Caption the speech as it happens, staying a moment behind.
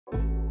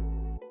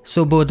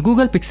So both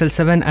Google Pixel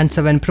 7 and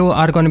 7 Pro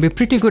are gonna be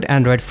pretty good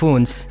Android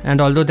phones, and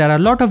although there are a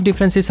lot of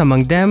differences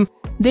among them,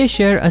 they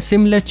share a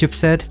similar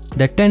chipset,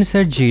 the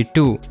Tensor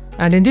G2.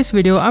 And in this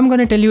video, I'm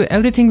gonna tell you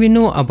everything we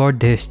know about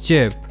this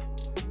chip.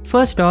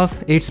 First off,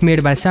 it's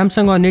made by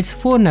Samsung on its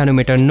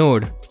 4nm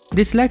node.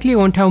 This likely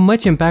won't have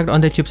much impact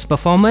on the chip's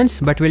performance,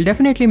 but will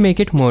definitely make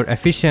it more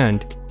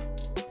efficient.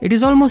 It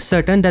is almost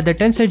certain that the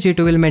Tensor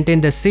G2 will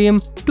maintain the same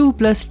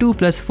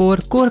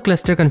 2+2+4 core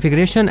cluster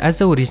configuration as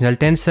the original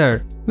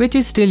Tensor, which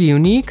is still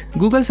unique.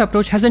 Google's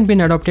approach hasn't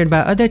been adopted by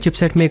other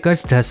chipset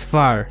makers thus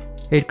far.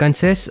 It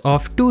consists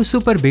of 2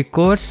 super big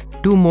cores,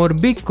 2 more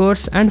big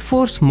cores and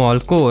 4 small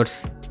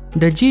cores.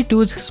 The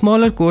G2's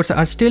smaller cores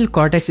are still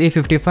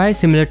Cortex-A55,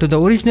 similar to the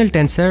original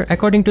Tensor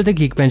according to the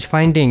Geekbench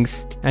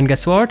findings. And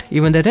guess what?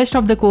 Even the rest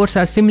of the cores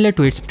are similar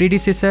to its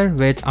predecessor,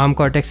 with ARM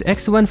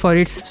Cortex-X1 for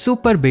its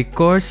super big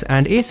cores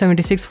and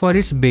A76 for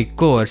its big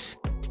cores.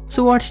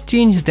 So what's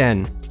changed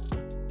then?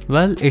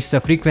 Well, it's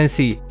the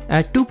frequency.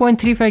 At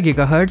 2.35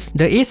 GHz,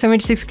 the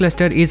A76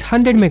 cluster is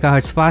 100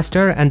 MHz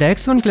faster, and the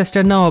X1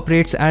 cluster now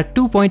operates at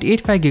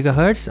 2.85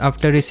 GHz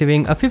after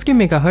receiving a 50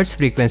 MHz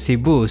frequency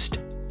boost.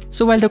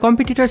 So while the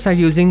competitors are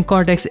using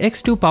Cortex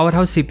X2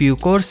 powerhouse CPU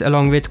cores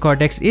along with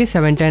Cortex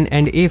A710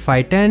 and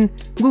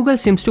A510, Google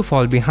seems to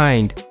fall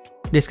behind.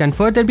 This can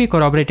further be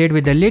corroborated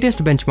with the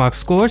latest benchmark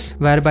scores,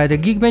 whereby the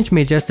Geekbench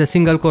measures the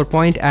single core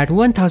point at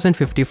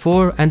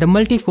 1054 and the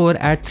multi-core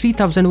at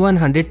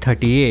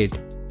 3138.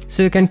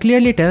 So you can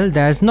clearly tell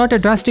there's not a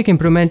drastic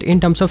improvement in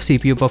terms of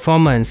CPU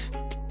performance.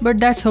 But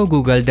that's how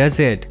Google does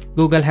it.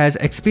 Google has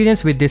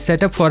experience with this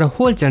setup for a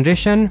whole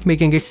generation,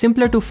 making it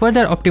simpler to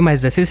further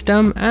optimize the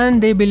system,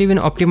 and they believe in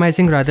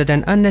optimizing rather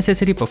than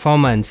unnecessary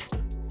performance.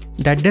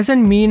 That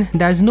doesn't mean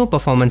there's no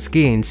performance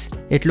gains.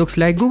 It looks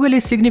like Google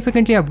is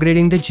significantly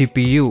upgrading the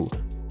GPU.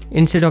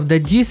 Instead of the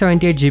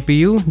G78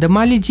 GPU, the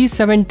Mali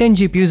G710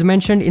 GPU is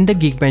mentioned in the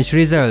Geekbench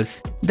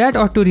results. That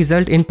ought to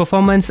result in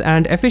performance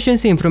and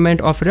efficiency improvement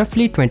of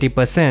roughly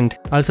 20%.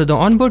 Also, the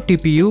onboard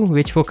TPU,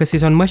 which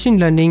focuses on machine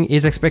learning,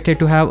 is expected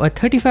to have a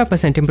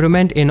 35%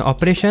 improvement in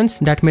operations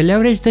that may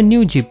leverage the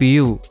new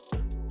GPU.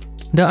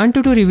 The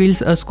Antutu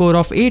reveals a score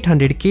of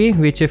 800K,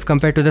 which if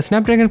compared to the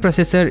Snapdragon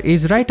processor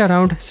is right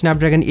around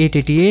Snapdragon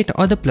 888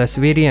 or the Plus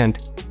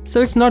variant.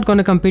 So it's not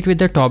gonna compete with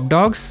the top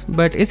dogs,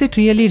 but is it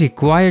really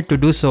required to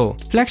do so?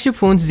 Flagship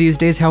phones these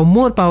days have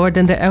more power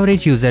than the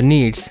average user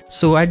needs,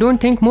 so I don't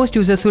think most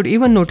users would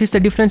even notice the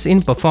difference in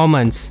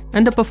performance.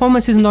 And the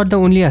performance is not the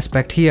only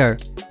aspect here.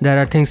 There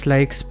are things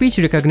like speech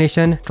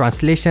recognition,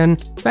 translation,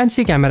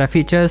 fancy camera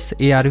features,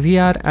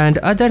 AR/VR, and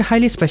other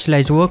highly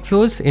specialized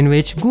workflows in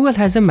which Google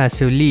has a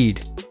massive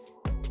lead.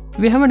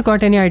 We haven't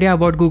got any idea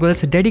about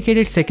Google's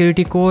dedicated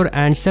security core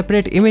and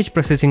separate image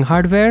processing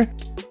hardware,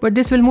 but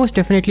this will most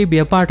definitely be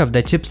a part of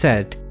the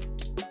chipset.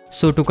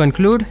 So to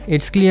conclude,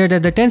 it's clear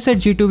that the Tensor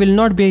G2 will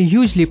not be a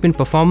huge leap in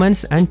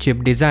performance and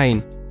chip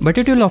design, but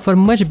it will offer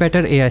much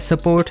better AI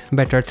support,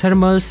 better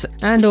thermals,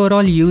 and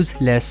overall use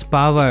less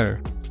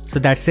power. So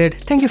that's it.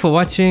 Thank you for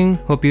watching.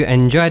 Hope you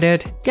enjoyed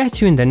it.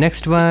 Catch you in the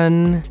next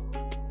one.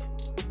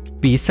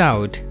 Peace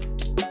out.